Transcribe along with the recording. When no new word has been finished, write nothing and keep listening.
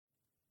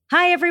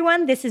Hi,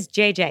 everyone. This is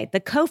JJ, the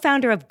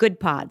co-founder of Good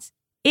Pods.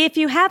 If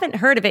you haven't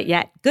heard of it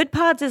yet, Good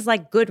Pods is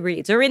like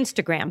Goodreads or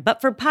Instagram,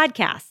 but for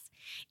podcasts.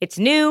 It's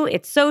new,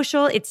 it's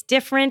social, it's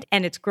different,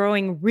 and it's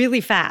growing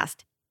really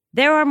fast.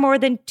 There are more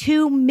than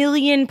 2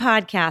 million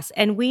podcasts,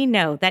 and we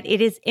know that it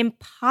is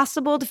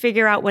impossible to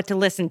figure out what to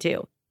listen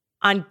to.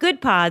 On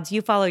Good Pods,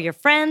 you follow your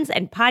friends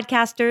and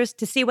podcasters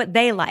to see what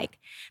they like.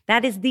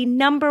 That is the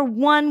number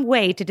one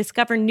way to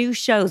discover new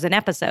shows and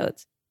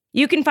episodes.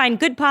 You can find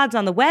Good Pods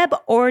on the web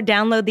or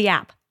download the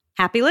app.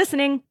 Happy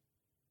listening.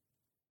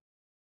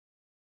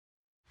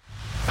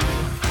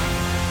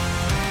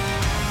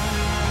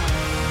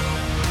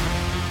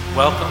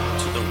 Welcome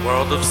to the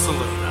world of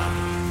Saluna.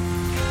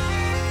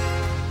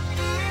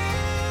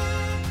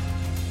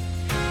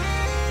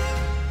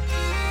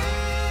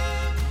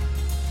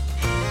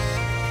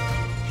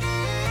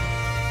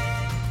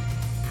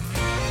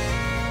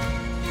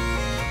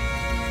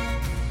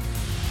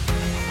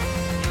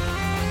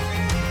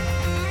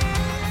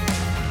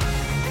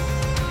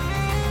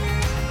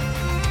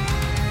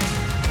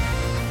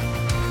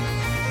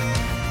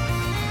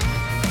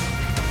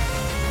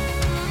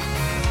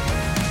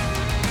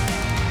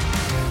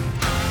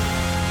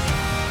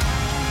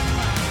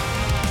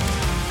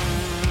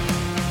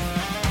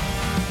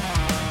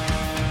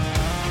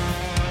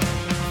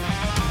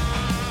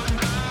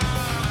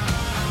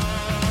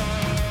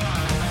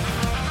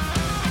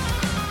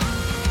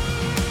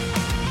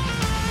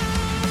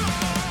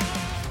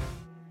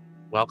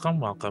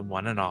 Welcome,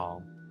 one and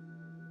all,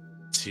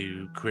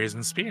 to Queers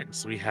and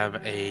Spears. We have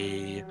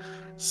a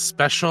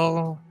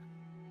special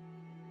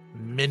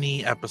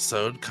mini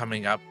episode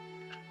coming up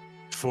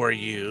for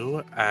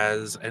you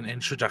as an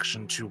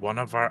introduction to one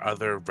of our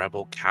other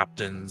rebel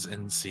captains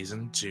in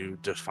Season 2,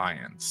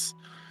 Defiance.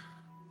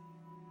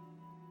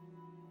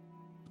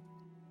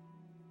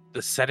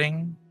 The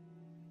setting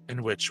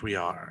in which we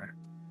are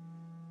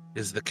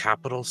is the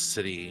capital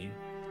city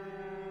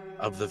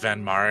of the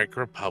Vanmaric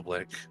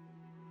Republic,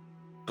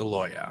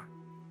 Galoya.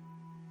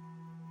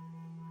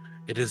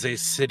 It is a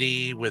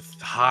city with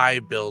high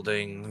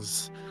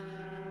buildings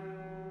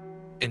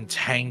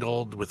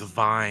entangled with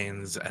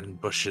vines and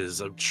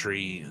bushes of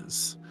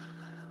trees.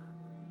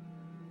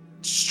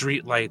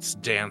 Streetlights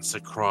dance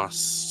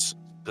across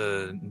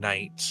the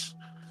night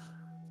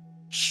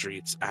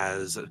streets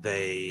as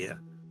they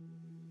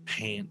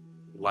paint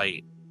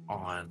light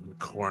on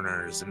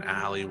corners and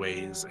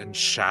alleyways and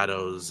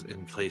shadows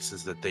in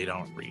places that they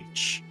don't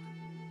reach.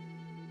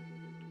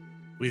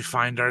 We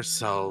find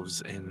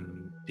ourselves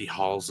in the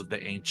halls of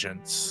the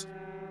ancients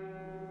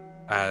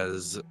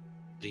as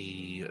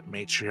the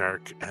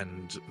matriarch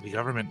and the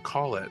government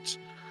call it.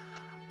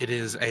 It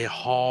is a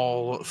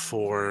hall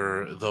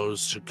for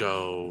those to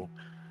go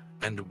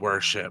and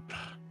worship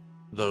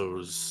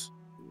those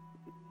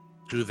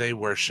who they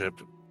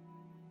worship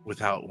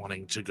without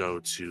wanting to go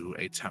to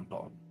a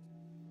temple.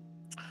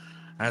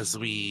 As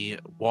we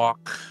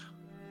walk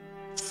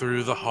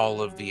through the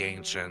hall of the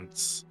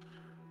ancients,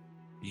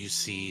 you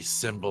see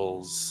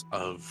symbols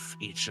of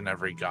each and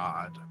every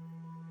god.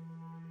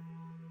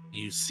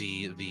 You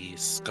see the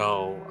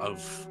skull of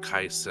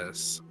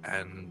Kaisis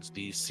and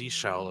the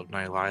seashell of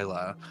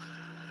Nylila.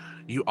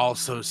 You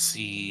also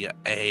see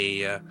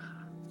a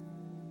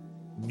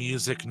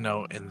music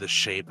note in the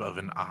shape of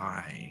an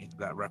eye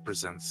that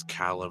represents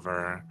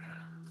Caliver.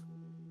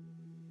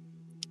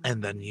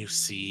 And then you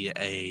see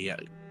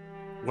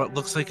what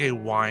looks like a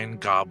wine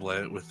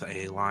goblet with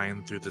a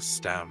line through the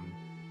stem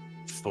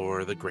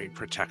for the Great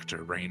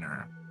Protector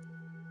Rainer.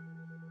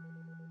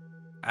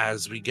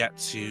 As we get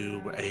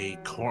to a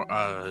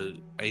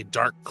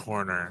dark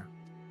corner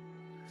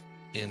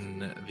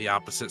in the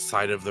opposite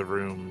side of the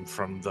room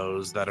from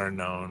those that are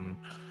known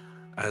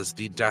as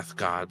the death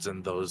gods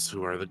and those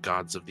who are the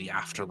gods of the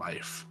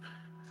afterlife,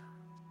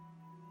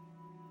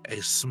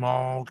 a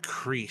small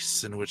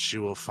crease in which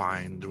you will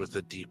find with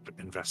a deep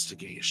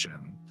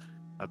investigation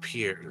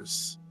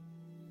appears.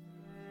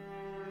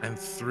 And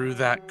through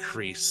that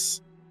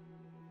crease,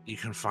 you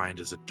can find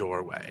is a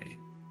doorway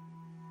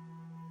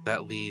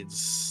that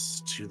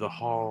leads to the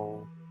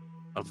hall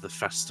of the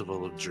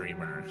Festival of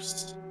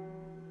Dreamers.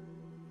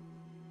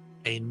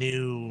 A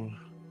new,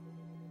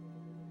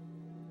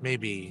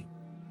 maybe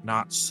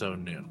not so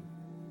new,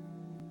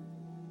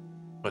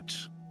 but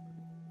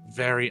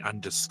very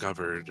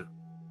undiscovered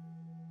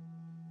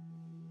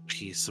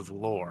piece of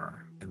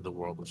lore in the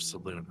world of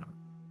Saluna,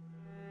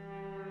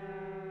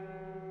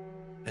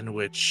 in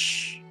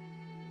which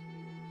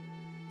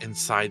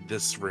inside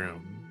this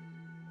room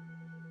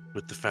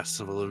with the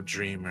Festival of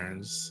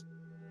Dreamers,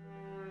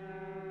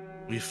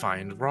 we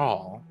find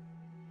Rawl.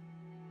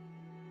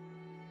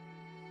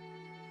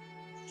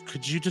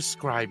 Could you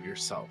describe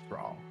yourself,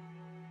 Rawl?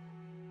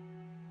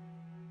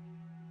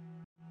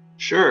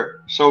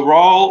 Sure. So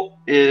Rawl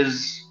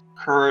is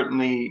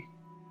currently,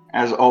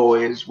 as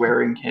always,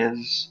 wearing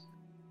his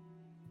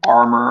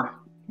armor,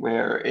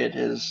 where it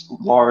is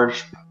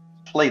large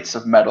plates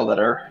of metal that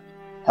are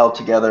held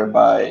together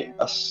by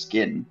a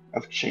skin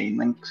of chain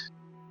links.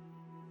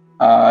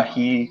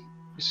 He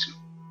is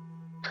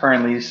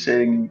currently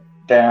sitting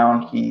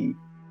down, he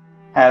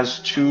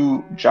has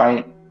two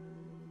giant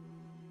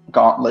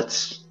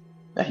gauntlets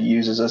that he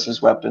uses as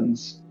his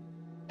weapons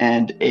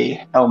and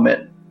a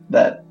helmet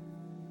that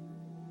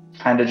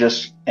kind of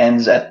just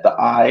ends at the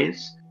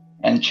eyes,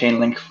 and chain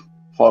link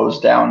flows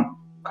down,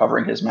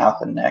 covering his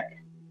mouth and neck.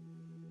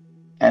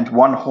 And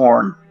one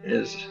horn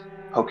is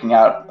poking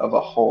out of a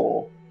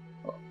hole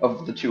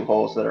of the two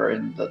holes that are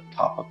in the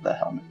top of the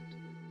helmet.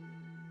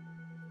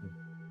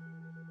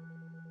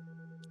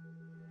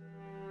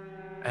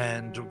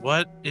 And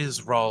what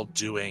is Rawl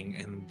doing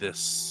in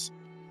this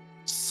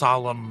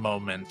solemn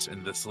moment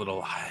in this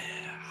little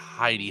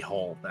hidey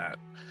hole that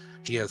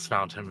he has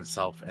found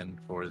himself in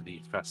for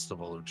the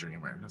Festival of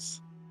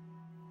Dreamers?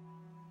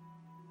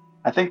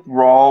 I think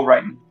Rawl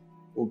right now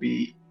will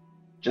be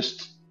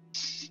just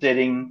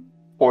sitting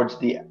towards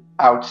the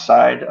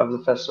outside of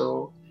the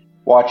festival,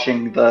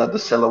 watching the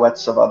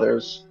silhouettes of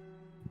others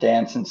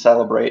dance and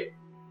celebrate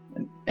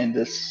in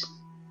this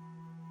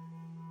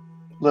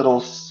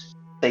little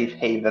safe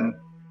haven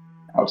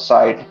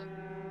outside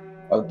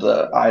of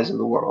the eyes of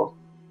the world.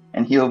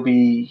 And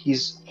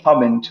he's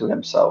humming to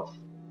himself,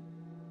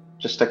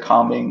 just a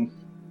calming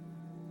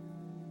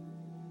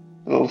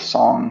little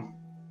song.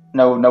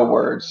 No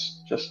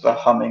words, just a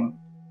humming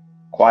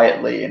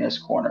quietly in his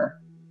corner,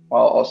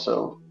 while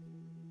also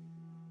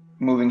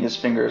moving his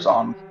fingers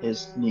on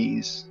his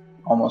knees,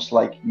 almost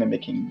like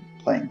mimicking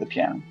playing the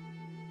piano.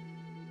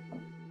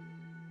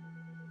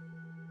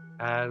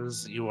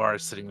 As you are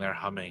sitting there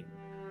humming,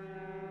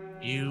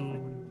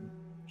 you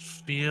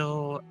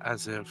feel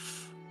as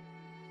if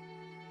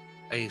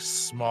a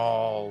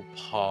small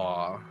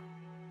paw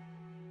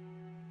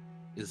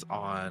is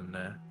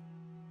on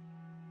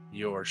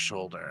your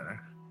shoulder,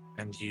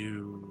 and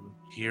you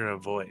hear a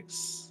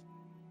voice.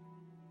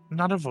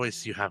 Not a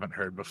voice you haven't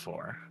heard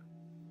before.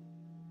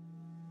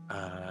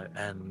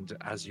 And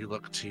as you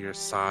look to your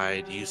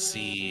side, you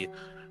see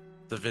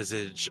the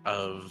visage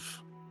of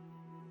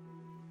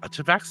a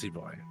tabaxi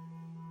boy.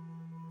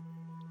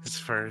 His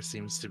fur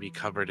seems to be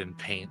covered in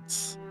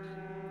paints,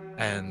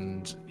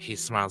 and he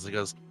smiles and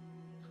goes,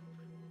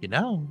 "You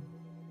know,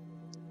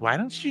 why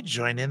don't you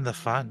join in the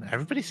fun?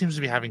 Everybody seems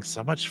to be having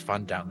so much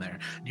fun down there.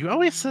 You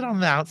always sit on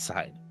the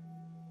outside."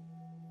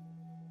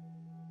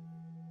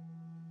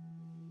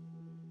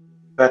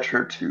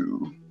 Better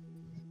to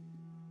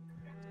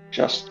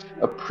just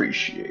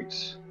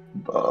appreciate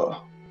the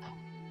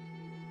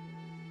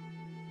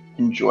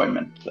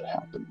enjoyment that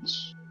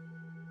happens.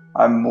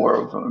 I'm more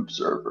of an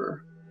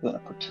observer than a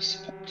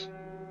participant,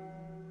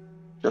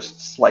 just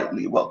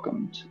slightly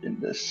welcomed in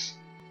this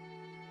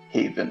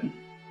haven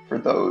for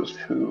those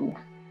who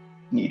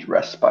need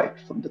respite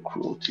from the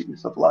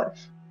cruelties of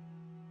life.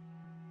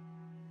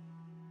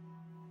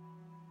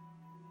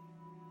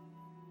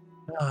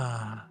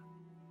 Ah,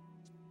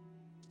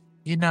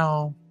 you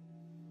know,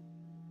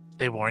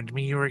 they warned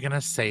me you were going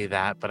to say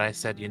that, but I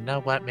said, you know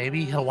what?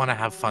 Maybe he'll want to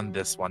have fun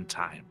this one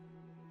time.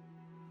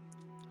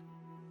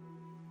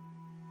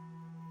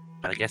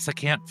 But I guess I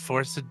can't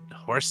force a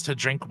horse to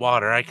drink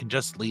water. I can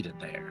just lead it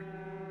there.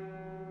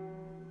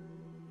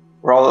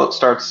 Rollo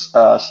starts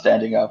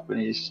standing up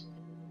and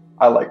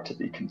I like to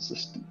be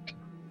consistent.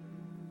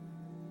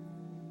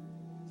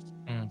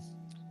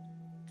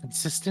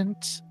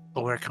 Consistent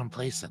or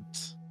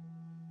complacent?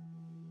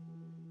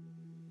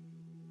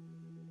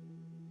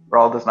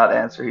 Rawl does not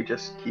answer, he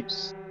just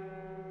keeps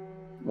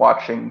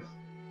watching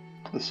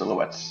the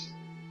silhouettes.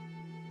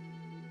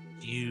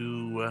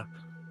 You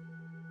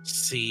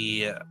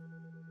see,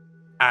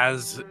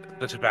 as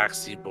the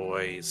Tabaxi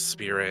boy's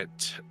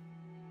spirit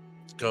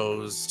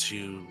goes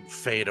to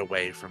fade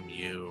away from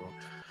you,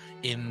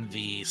 in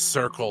the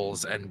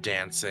circles and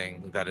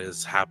dancing that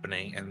is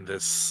happening in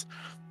this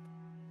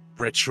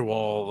ritual,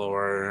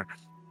 or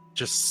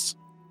just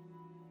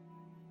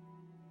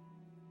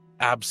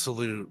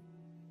absolute,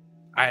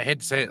 I hate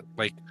to say it,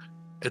 like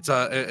it's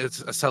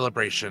a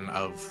celebration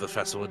of the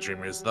Festival of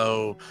Dreamers.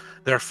 Though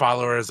their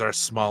followers are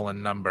small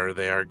in number,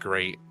 they are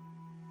great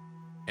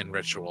in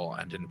ritual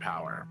and in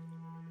power.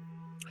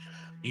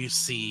 You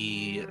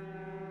see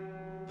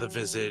the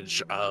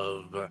visage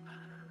of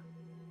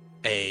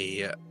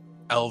a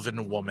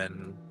elven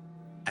woman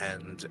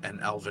and an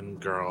elven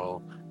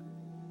girl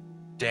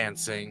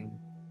dancing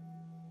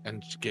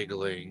and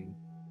giggling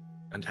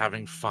and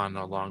having fun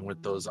along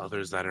with those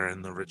others that are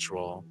in the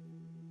ritual.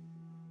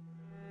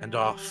 And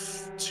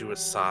off to a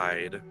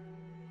side,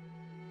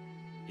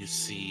 you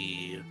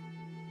see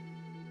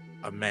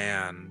a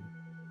man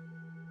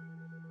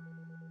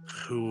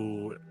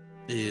who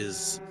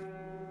is,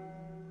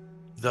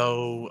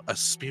 though a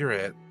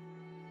spirit,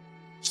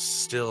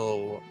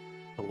 still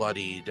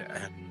bloodied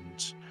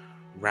and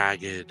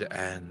ragged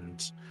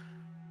and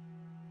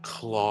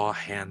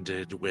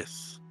claw-handed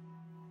with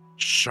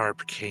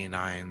sharp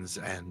canines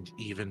and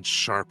even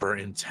sharper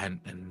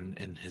intent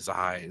in his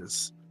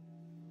eyes,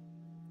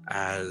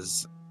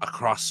 as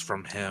across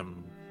from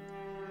him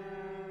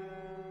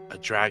a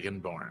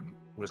dragonborn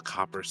with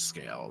copper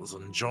scales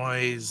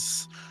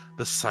enjoys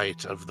the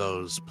sight of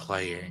those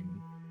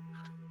playing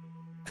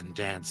and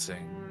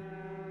dancing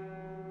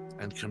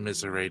and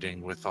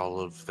commiserating with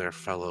all of their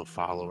fellow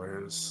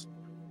followers,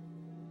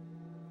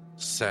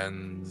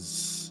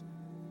 sends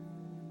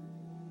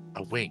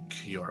a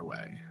wink your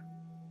way.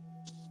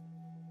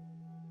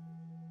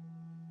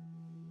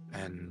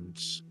 And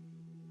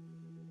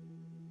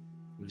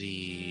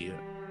the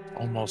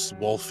almost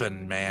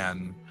wolfen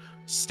man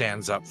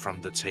stands up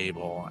from the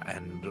table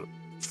and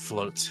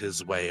floats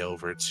his way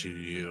over to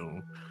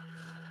you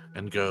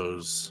and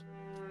goes,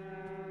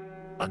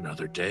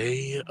 "Another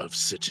day of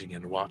sitting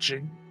and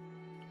watching?"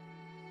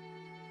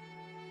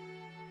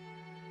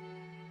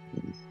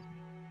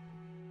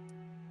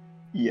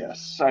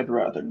 Yes, I'd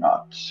rather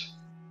not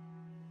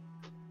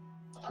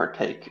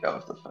partake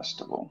of the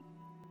festival.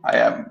 I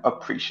am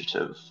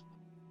appreciative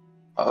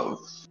of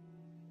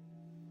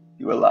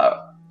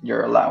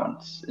your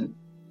allowance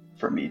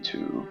for me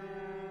to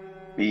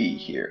be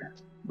here,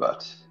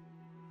 but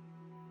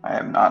I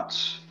am not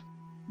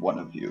one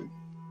of you.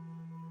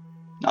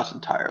 Not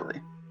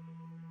entirely.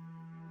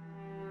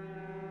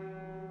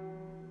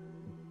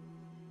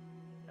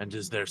 And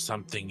is there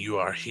something you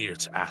are here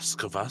to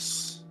ask of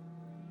us?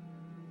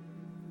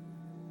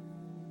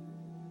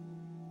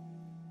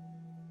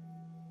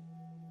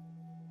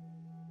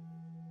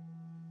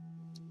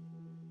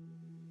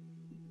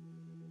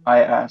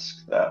 I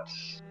ask that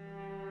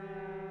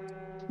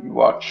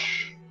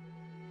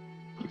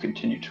you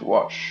continue to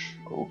watch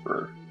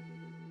over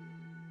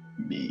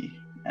me,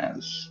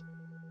 as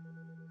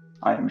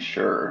I am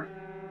sure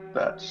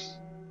that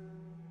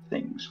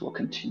things will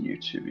continue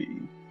to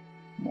be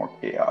more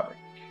chaotic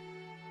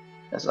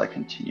as I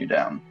continue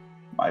down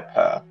my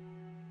path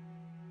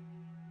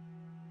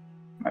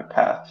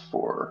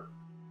for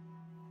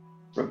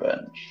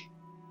revenge.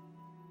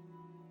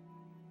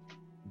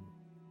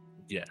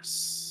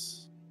 Yes.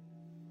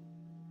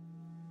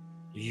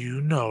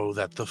 You know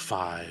that the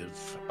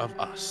five of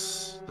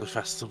us, the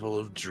Festival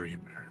of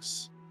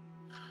Dreamers,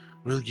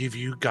 will give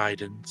you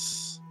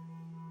guidance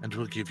and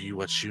will give you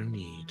what you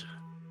need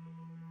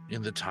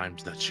in the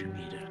times that you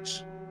need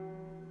it.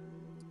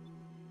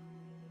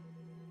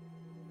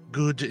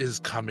 Good is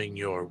coming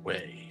your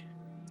way.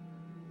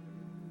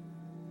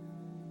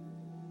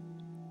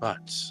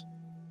 But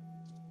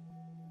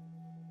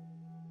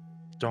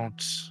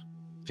don't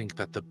think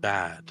that the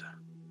bad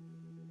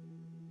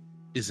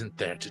isn't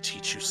there to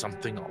teach you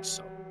something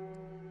also.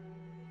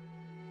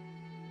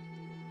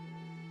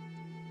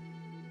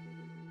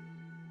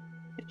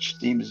 It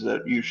seems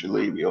that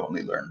usually we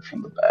only learn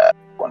from the bad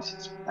once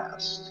it's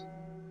past.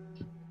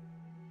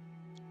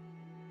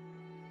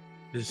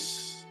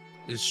 This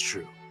is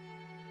true.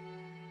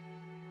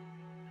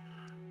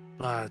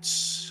 But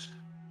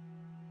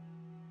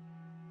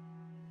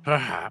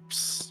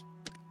perhaps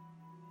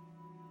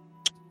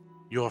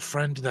your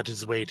friend that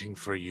is waiting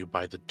for you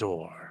by the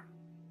door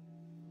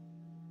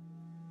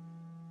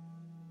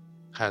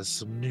has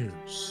some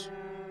news.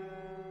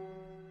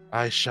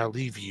 I shall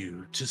leave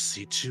you to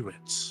see to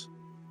it.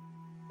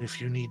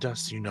 If you need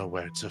us, you know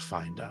where to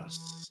find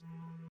us.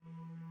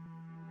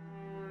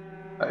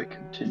 I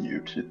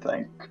continue to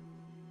thank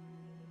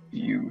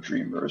you,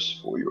 dreamers,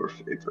 for your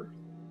favor,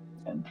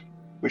 and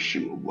wish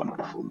you a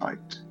wonderful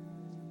night.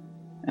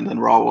 And then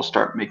Ra will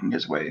start making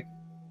his way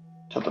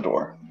to the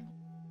door.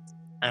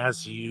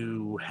 As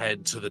you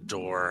head to the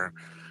door,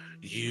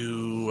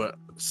 you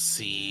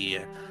see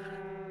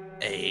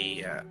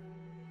a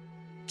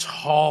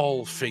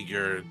tall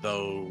figure,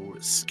 though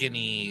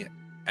skinny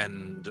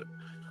and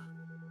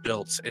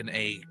built in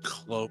a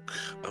cloak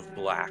of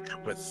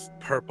black with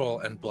purple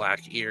and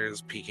black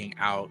ears peeking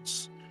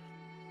out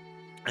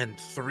and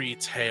three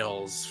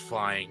tails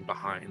flying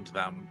behind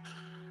them.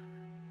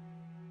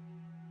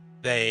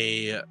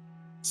 They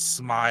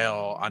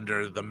smile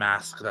under the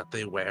mask that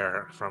they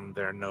wear from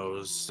their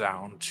nose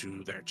down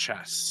to their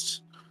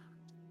chest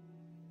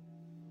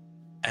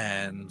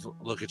and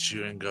look at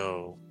you and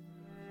go,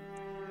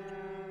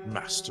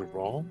 "Master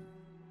Rawl,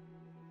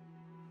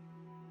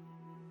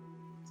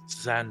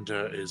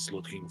 Xander is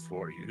looking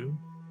for you.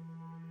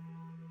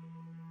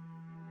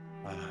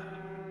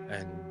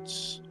 And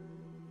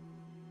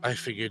I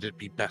figured it'd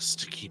be best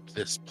to keep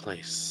this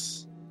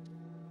place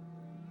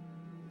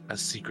as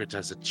secret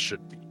as it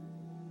should be."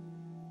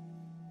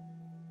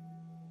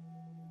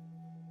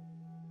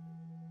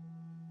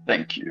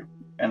 Thank you,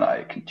 and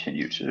I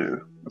continue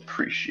to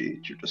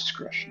appreciate your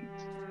discretion.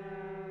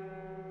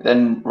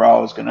 Then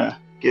Ra is gonna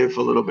give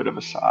a little bit of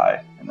a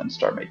sigh and then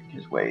start making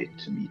his way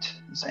to meet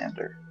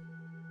Xander.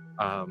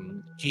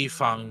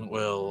 Kifeng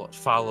will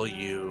follow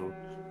you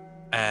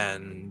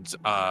and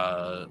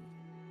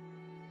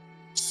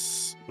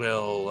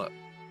will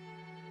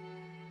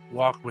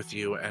walk with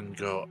you and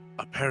go,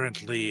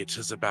 "Apparently it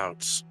is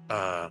about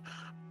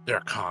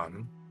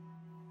Erkan.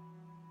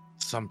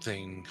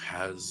 Something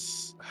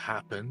has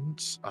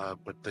happened,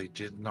 but they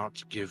did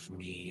not give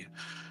me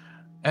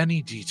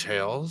any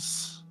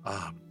details.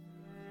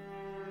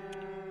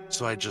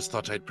 So I just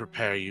thought I'd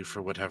prepare you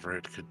for whatever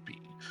it could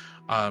be."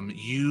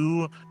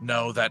 You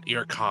know that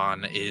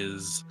Irkan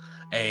is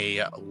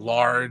a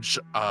large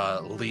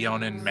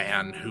Leonin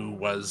man who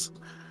was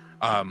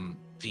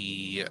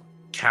the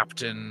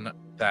captain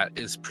that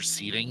is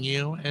preceding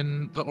you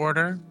in the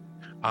order.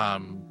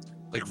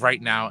 Like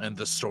right now in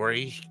the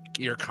story,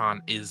 Ircon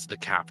is the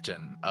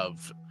captain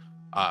of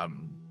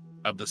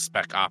the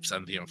Spec Ops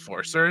and the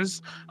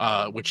Enforcers,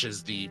 which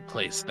is the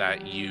place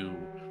that you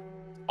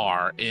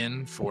are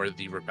in for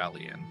the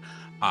rebellion.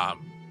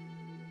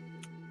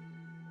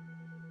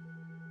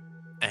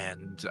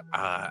 And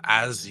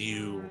as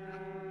you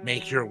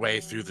make your way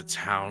through the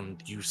town,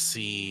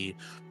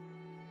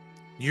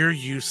 you're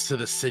used to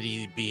the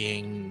city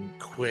being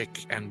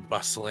quick and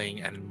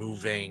bustling and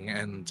moving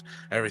and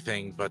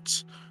everything,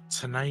 but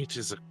tonight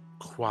is a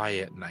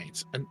quiet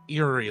night, an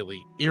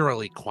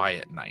eerily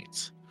quiet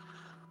night.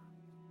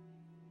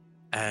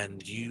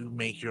 And you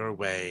make your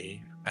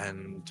way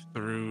and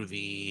through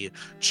the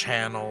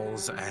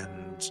channels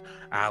and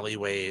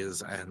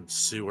alleyways and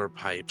sewer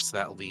pipes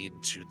that lead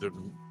to the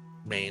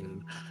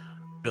main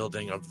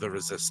building of the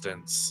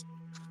Resistance.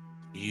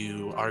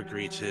 You are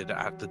greeted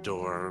at the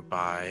door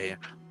by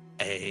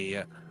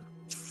a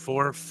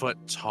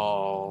 4-foot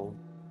tall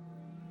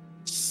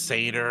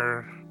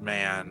satyr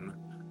man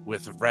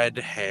with red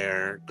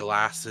hair,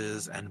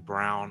 glasses, and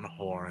brown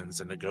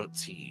horns and a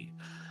goatee.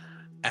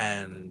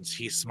 And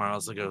he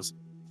smiles and goes,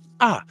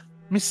 "Ah,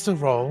 Mr.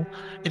 Roll,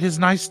 it is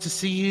nice to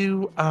see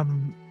you.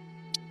 Mr.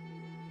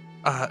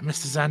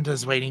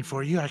 Xander's waiting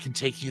for you. I can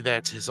take you there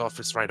to his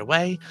office right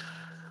away,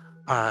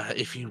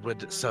 if you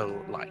would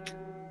so like."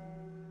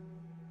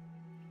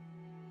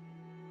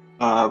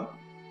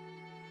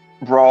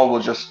 Rawl will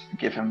just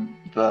give him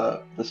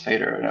the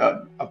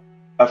satyr a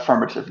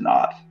affirmative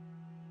nod.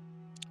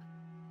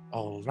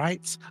 All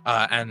right.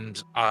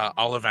 And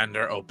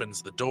Ollivander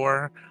opens the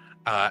door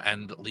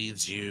and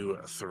leads you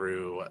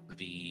through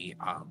the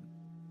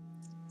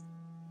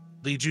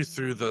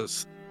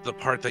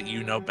part that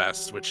you know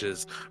best, which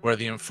is where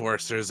the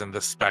enforcers and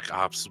the spec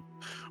ops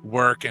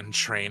work and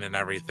train and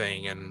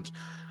everything, and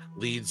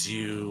leads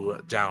you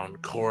down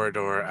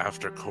corridor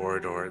after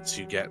corridor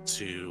to get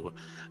to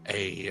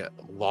a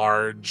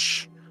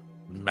large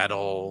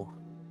metal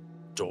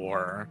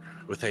door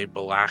with a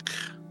black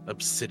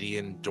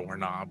obsidian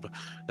doorknob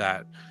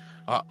that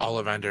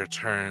Ollivander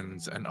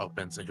turns and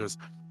opens and goes,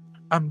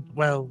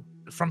 well,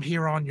 from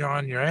here on, you're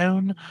on your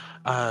own.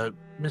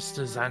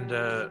 Mr.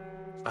 Xander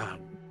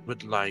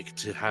would like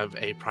to have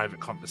a private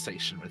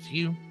conversation with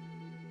you.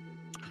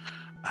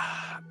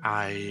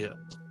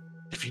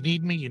 If you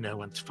need me, you know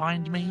when to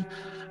find me.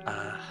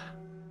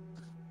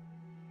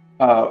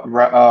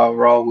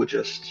 Rawl would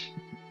just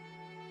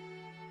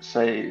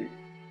say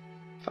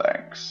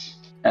thanks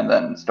and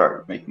then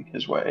start making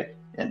his way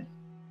in.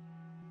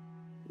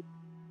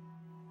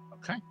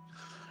 Okay.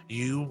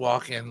 You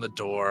walk in the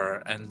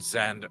door, and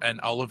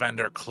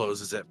Ollivander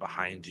closes it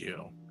behind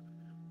you.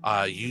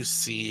 You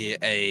see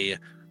a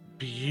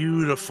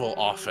beautiful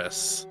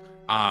office.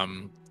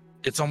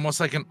 It's almost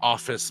like an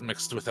office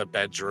mixed with a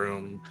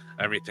bedroom,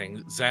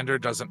 everything.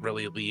 Xander doesn't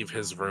really leave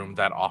his room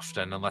that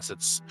often unless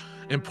it's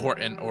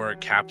important or a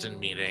captain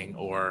meeting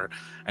or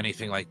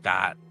anything like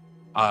that.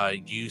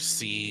 You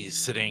see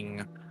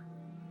sitting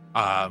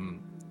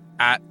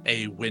at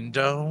a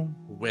window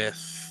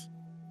with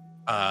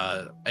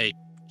a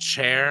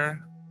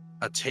chair,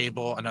 a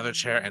table, another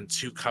chair, and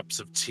 2 cups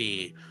of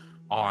tea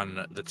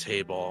on the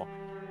table.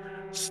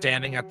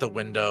 Standing at the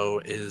window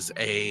is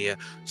a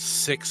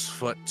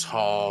 6-foot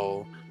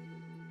tall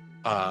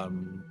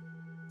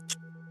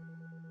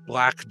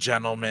black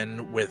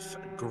gentleman with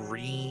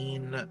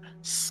green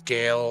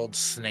scaled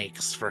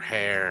snakes for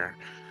hair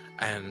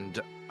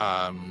and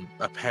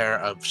a pair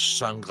of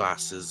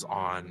sunglasses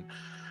on,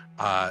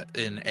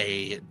 in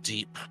a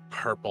deep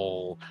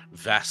purple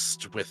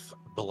vest with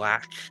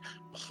black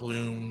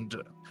plumed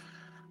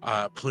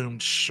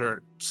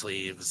shirt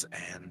sleeves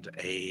and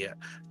a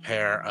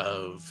pair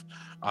of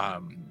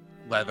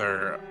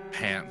leather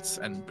pants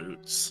and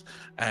boots.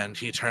 And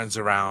he turns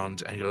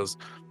around and goes,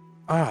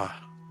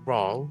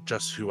 Rawl,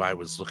 just who I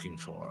was looking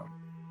for.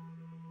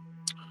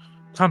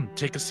 Come,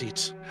 take a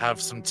seat,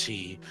 have some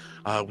tea.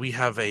 We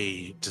have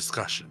a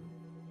discussion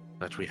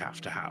that we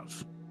have to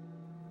have.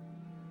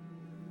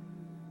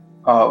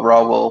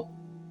 Rawl will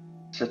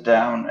sit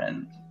down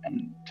and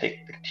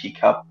take the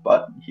teacup,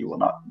 but he will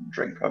not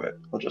drink of it.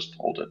 He'll just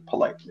hold it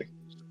politely.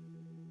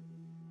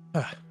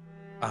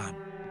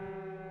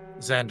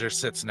 Xander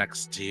sits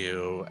next to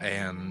you,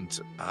 and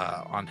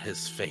on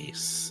his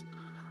face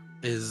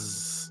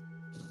is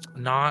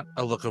not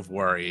a look of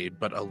worry,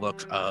 but a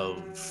look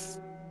of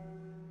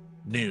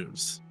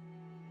news.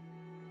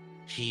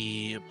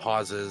 He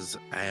pauses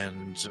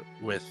and,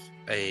 with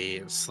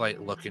a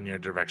slight look in your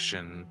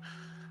direction,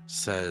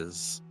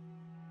 says,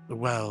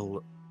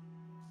 well,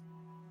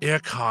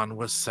 Ircon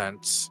was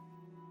sent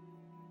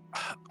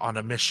on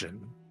a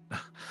mission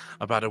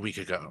about a week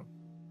ago.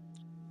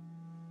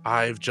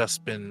 I've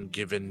just been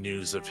given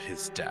news of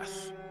his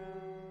death,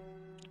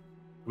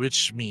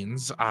 which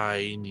means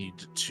I need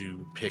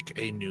to pick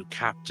a new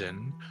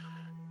captain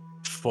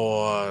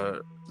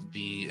for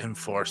the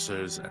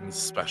enforcers and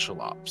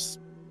special ops.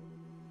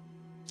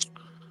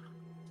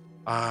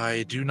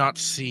 I do not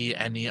see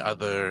any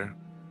other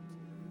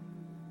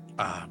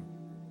I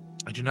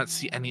do not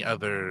see any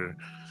other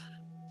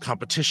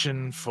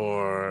competition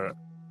for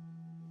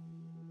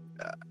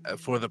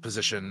the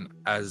position.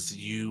 As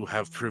you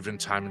have proven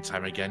time and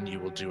time again, you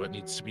will do what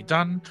needs to be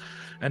done,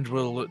 and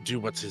will do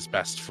what is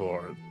best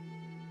for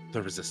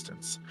the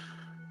resistance.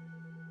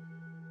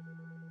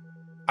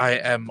 I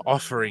am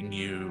offering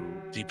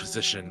you the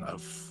position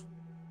of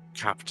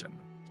Captain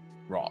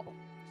Rawl.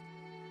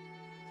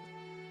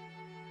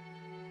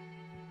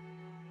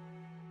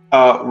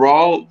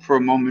 Rawl, for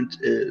a moment,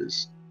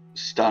 is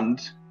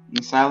stunned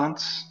in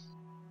silence.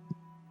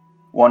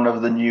 One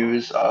of the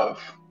news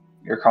of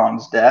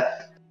Irkon's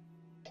death,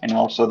 and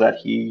also that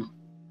he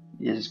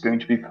is going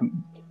to be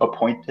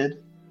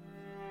appointed.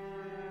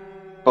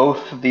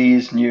 Both of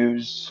these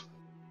news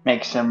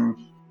makes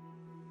him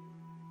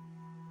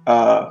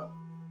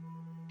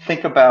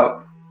think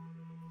about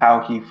how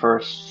he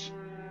first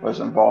was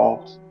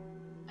involved.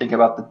 Think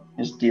about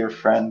his dear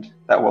friend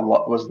that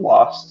was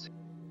lost,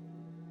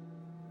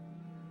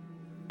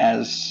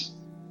 and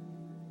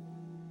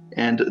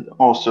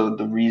also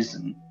the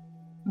reason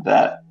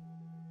that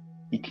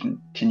he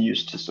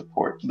continues to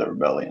support the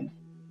rebellion.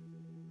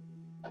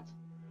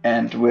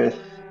 And with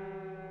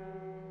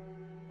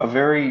a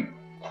very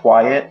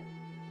quiet,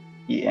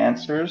 he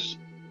answers,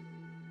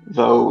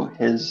 though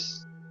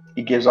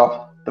he gives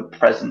off the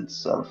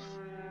presence of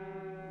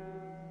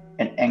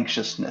an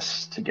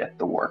anxiousness to get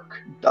the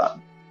work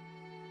done.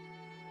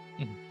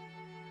 Mhm.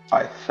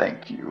 I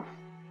thank you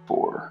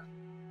for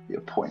the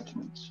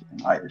appointment,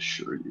 and I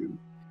assure you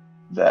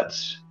that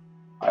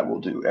I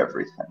will do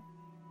everything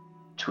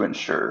to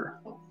ensure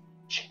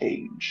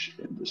change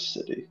in the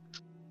city.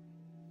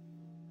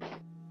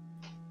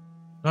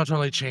 Not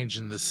only change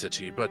in the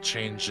city, but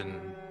change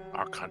in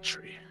our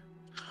country.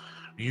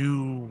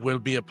 You will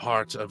be a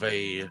part of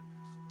a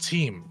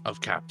team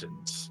of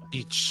captains.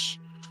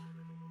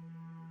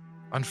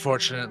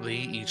 Unfortunately,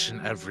 each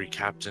and every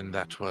captain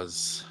that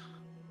was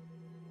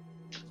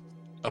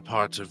a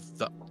part of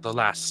the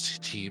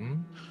last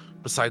team,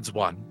 besides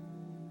one,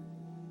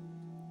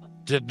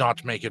 did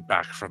not make it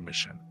back from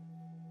mission.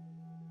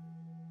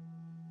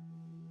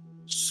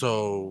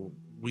 So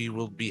we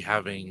will be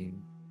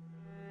having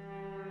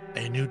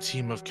a new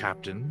team of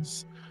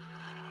captains,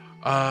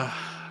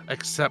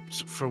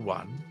 except for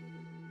one.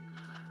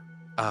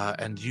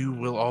 And you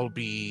will all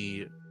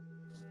be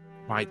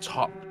my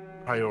top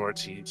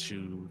priority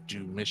to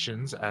do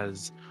missions,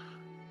 as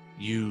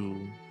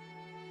you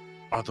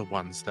are the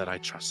ones that I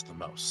trust the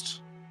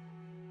most.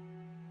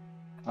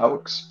 How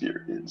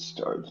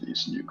experienced are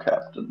these new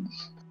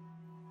captains?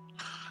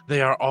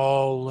 They are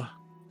all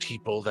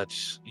people that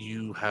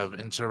you have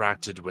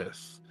interacted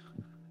with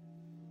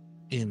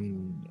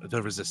in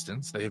the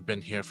Resistance. They have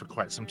been here for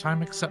quite some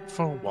time, except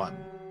for one.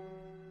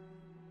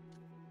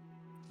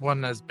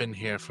 One has been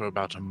here for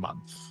about a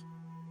month.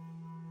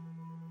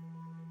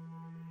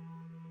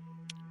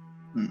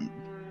 Hmm,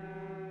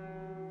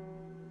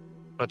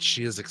 But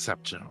she is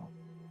exceptional.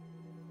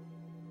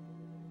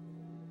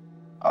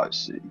 I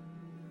see.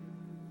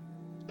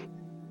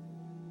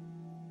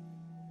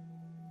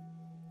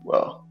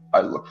 Well,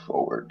 I look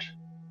forward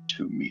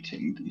to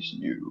meeting these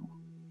new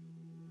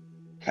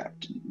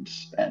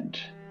captains and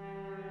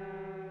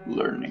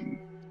learning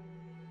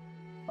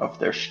of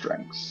their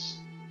strengths.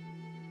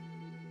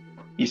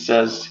 He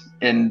says,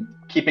 in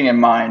keeping in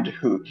mind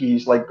who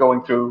he's like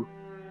going through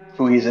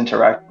who he's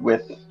interacted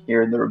with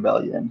here in the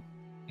rebellion,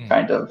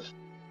 kind of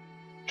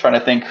trying to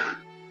think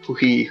who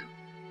he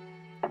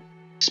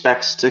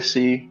expects to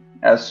see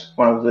as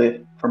one of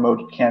the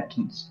promoted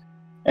captains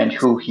and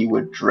who he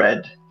would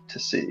dread to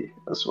see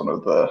as one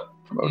of the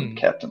promoted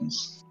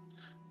captains.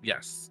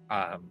 Yes.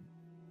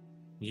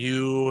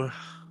 You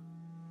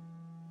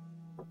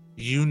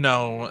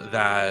know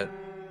that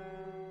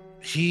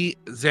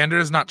Xander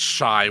is not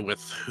shy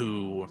with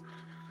who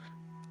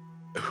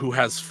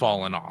has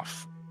fallen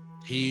off.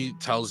 He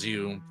tells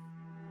you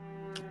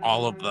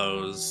all of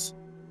those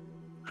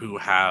who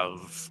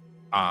have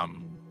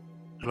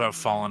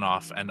fallen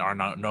off and are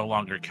no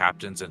longer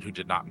captains, and who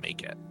did not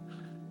make it.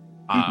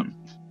 Mhm.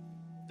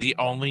 The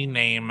only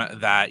name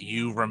that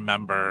you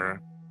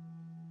remember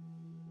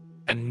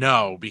and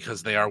know,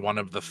 because they are one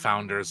of the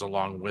founders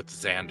along with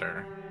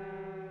Xander,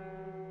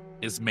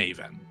 is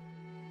Maven.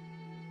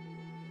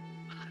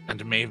 And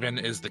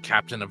Maven is the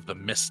captain of the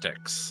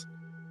Mystics,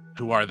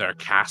 who are their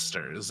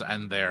casters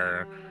and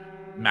their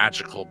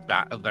magical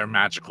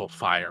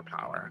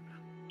firepower.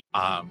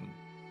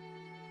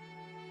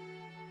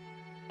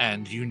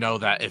 And you know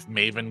that if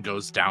Maven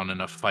goes down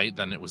in a fight,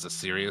 then it was a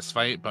serious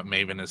fight, but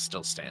Maven is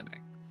still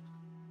standing.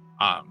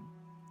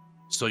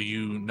 So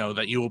you know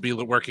that you will be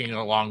working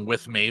along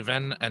with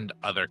Maven and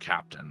other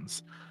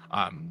captains.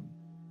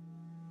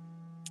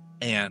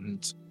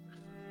 And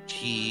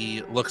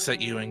he looks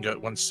at you and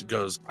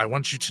goes, I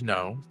want you to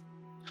know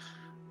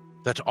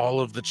that all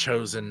of the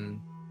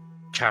chosen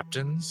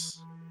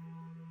captains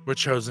were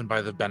chosen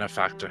by the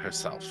benefactor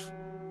herself.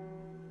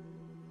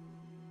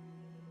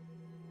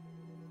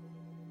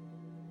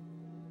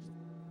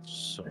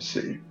 So I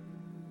see.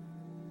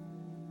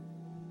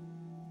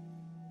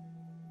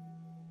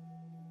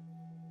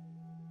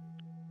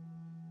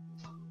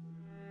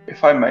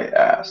 If I may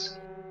ask,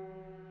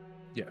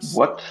 Yes.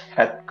 what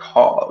had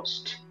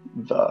caused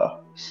the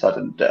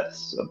sudden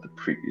deaths of the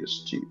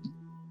previous team?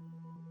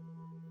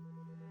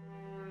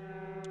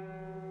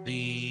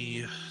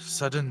 The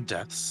sudden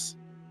deaths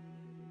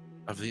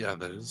of the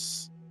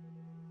others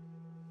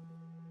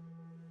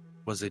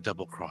was a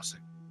double crossing.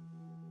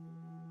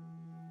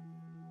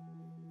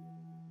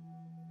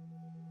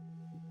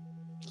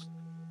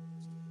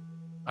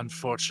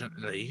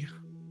 Unfortunately,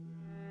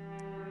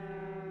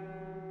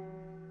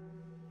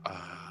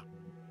 uh,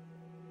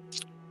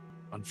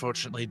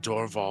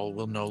 Dorval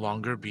will no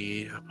longer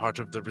be a part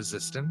of the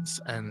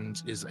resistance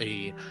and is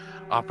a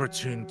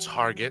opportune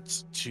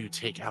target to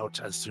take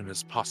out as soon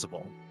as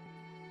possible.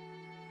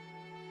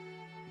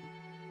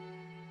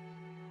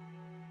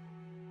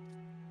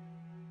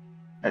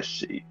 I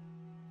see.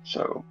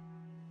 So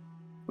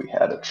we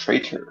had a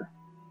traitor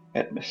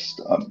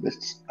amidst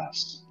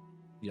us.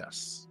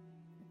 Yes.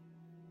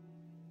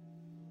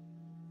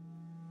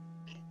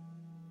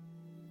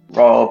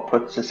 Rawl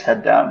puts his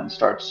head down and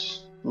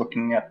starts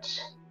looking at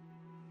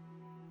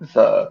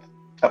the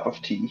cup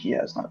of tea he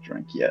has not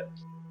drank yet.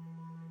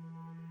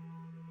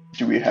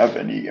 Do we have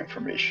any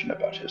information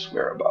about his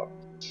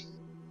whereabouts?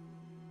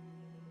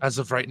 As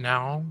of right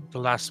now, the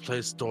last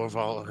place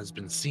Dorval has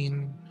been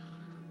seen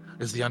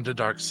is the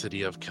Underdark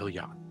city of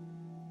Kilyan.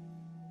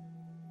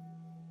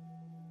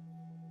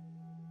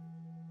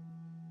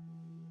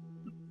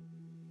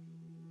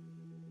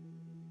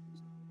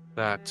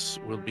 That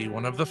will be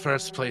one of the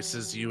first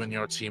places you and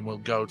your team will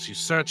go to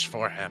search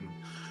for him.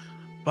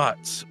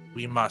 But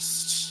we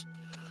must...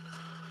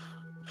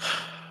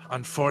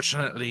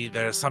 Unfortunately,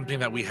 there's something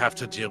that we have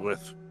to deal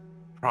with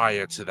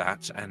prior to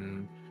that,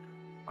 and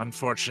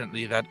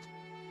unfortunately that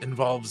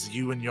involves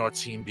you and your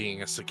team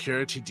being a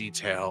security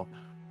detail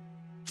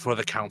for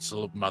the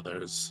Council of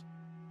Mothers.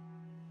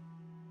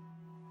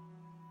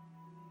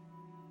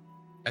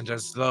 And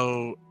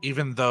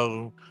even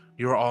though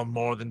you're all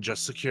more than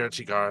just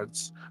security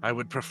guards, I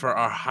would prefer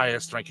our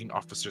highest ranking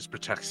officers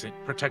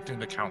protecting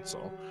the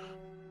council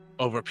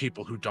over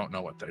people who don't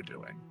know what they're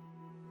doing.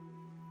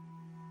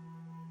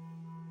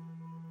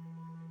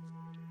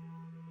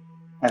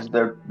 Has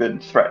there been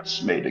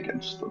threats made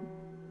against them?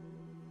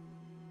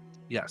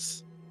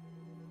 Yes.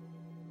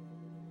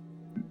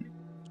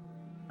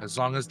 As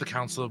long as the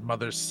Council of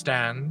Mothers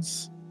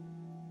stands,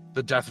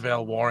 the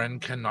Deathvale Warren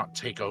cannot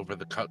take over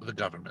the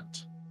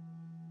government.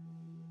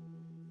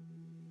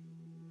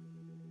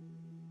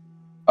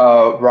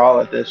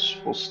 Rawl at this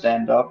will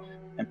stand up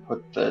and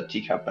put the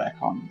teacup back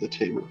on the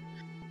table.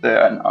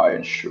 Then I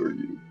assure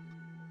you,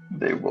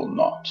 they will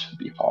not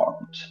be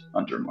harmed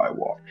under my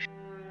watch.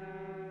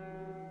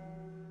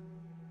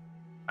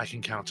 I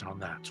can count on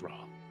that,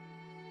 Rawl.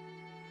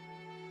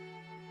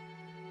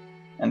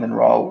 And then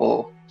Rawl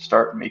will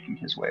start making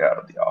his way out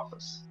of the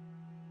office.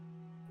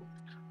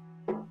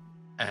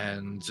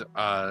 And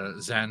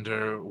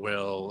Xander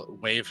will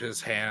wave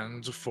his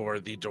hand for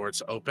the door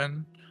to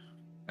open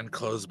and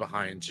close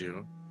behind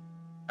you.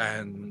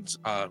 And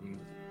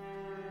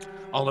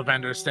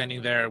Ollivander is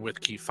standing there with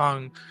Qi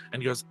Feng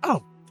and goes,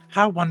 "Oh,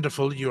 how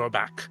wonderful you are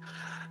back.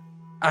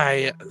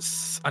 I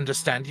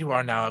understand you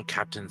are now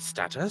captain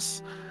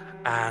status,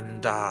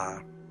 and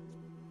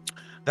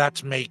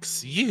that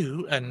makes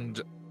you," and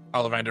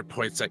Ollivander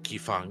points at Qi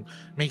Feng,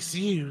 "makes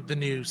you the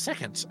new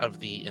second of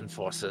the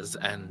enforcers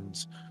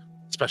and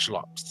special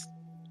ops.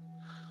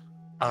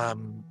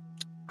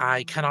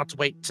 I cannot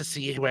wait to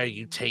see where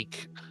you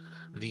take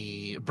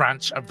the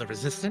branch of the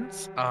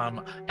resistance,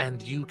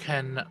 and you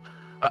can,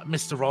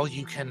 Mr. Roll,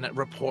 you can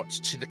report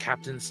to the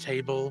captain's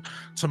table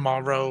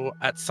tomorrow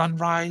at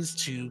sunrise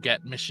to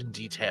get mission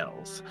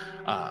details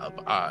of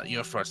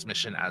your first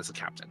mission as a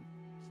captain."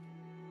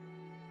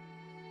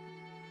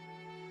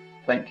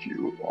 Thank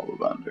you,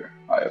 Ollivander.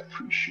 I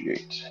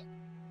appreciate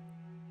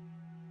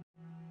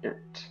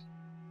it.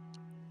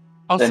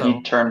 Then Also,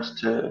 he turns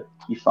to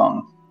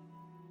Yifeng.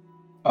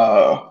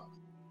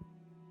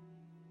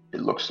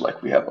 It looks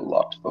like we have a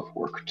lot of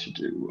work to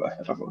do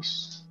ahead of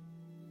us.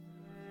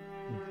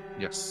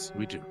 yes,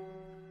 we do.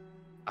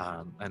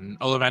 And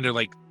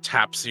Ollivander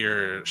taps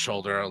your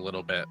shoulder a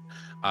little bit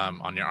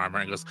on your armor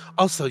and goes,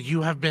 "Also,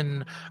 you have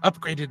been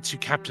upgraded to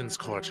captain's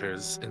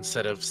quarters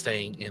instead of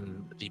staying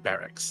in the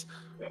barracks.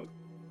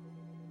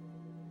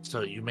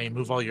 So you may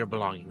move all your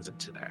belongings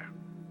into there."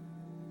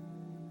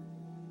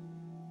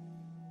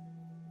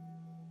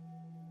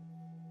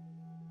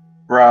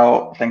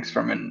 Rao thanks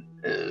from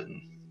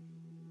and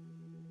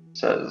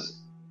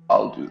says,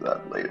 I'll do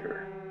that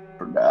later.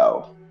 For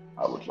now,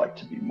 I would like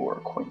to be more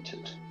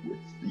acquainted with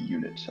the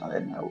unit I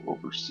now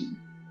oversee.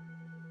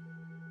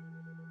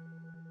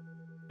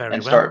 Very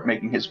And well. start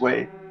making his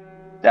way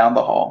down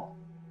the hall.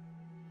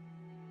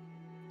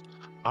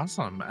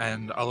 Awesome.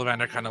 And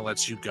Ollivander kind of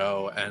lets you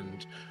go,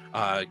 and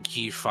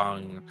Qi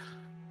Feng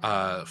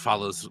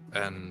follows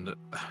and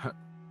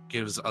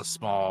gives a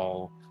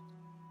small,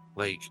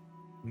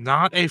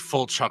 not a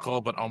full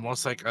chuckle, but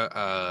almost like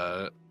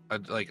a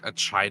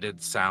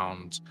chided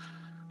sound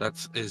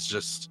that is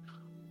just,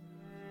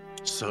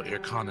 "So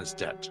Irkan is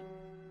dead."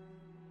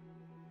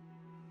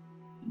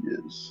 he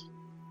is.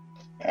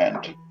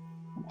 And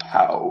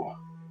how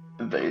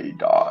they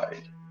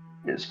died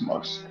is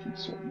most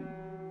concerning.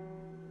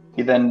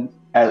 He then,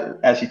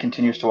 as he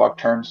continues to walk,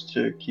 turns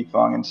to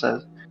Kifang and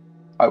says,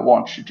 I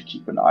want you to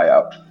keep an eye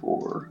out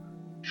for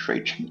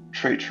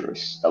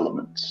traitorous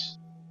elements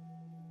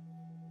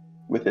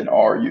within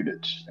our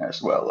unit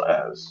as well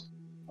as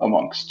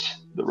amongst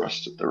the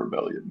rest of the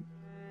rebellion.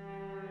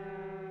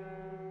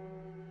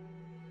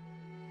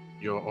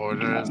 Your We do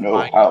order not is know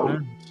my how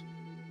command.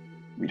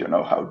 we don't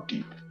know how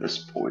deep this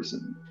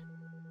poison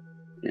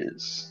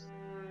is.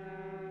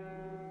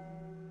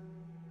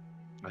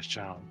 I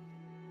shall.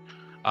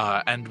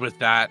 And with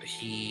that,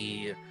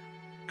 he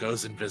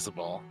goes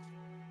invisible.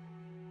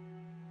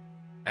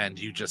 And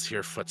you just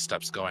hear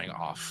footsteps going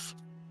off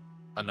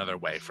another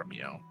way from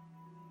you.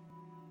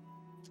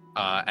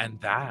 And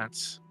that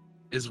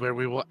is where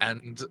we will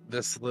end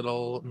this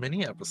little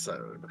mini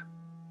episode.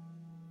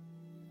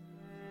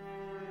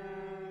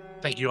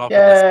 Thank you all for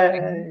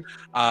listening. Yay!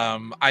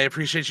 I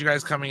appreciate you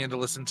guys coming in to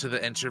listen to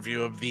the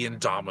interview of the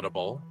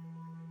Indomitable.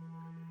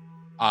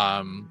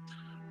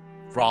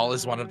 Rawl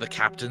is one of the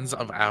captains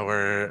of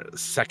our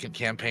second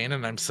campaign,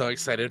 and I'm so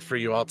excited for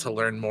you all to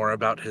learn more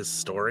about his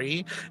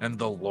story and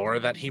the lore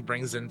that he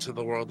brings into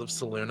the world of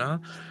Saluna.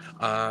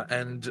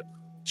 And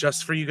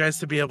just for you guys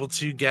to be able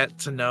to get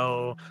to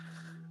know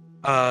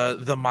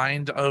the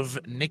mind of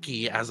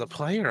Nikki as a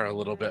player a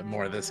little bit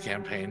more this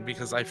campaign,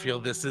 because I feel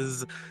this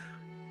is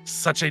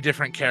such a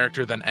different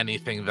character than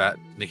anything that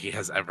Nikki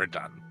has ever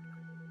done.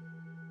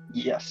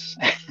 Yes.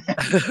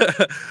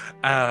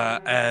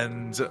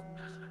 And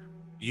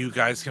you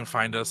guys can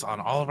find us on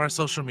all of our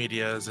social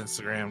medias,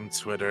 Instagram,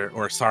 Twitter,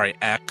 or sorry,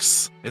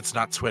 X. It's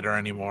not Twitter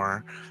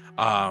anymore.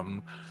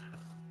 And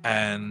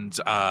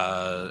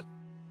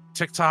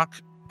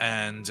TikTok.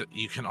 And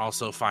you can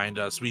also find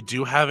us. We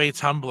do have a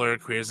Tumblr,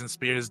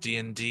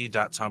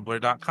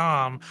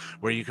 queersandspearsdnd.tumblr.com,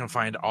 where you can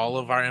find all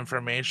of our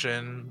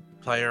information,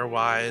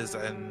 player-wise,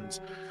 and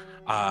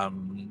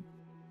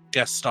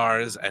guest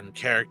stars and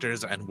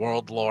characters and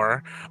world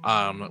lore,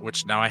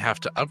 which now I have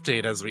to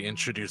update as we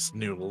introduce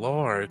new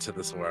lore to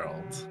this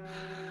world.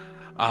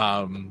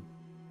 And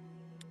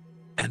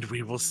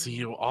we will see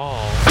you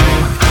all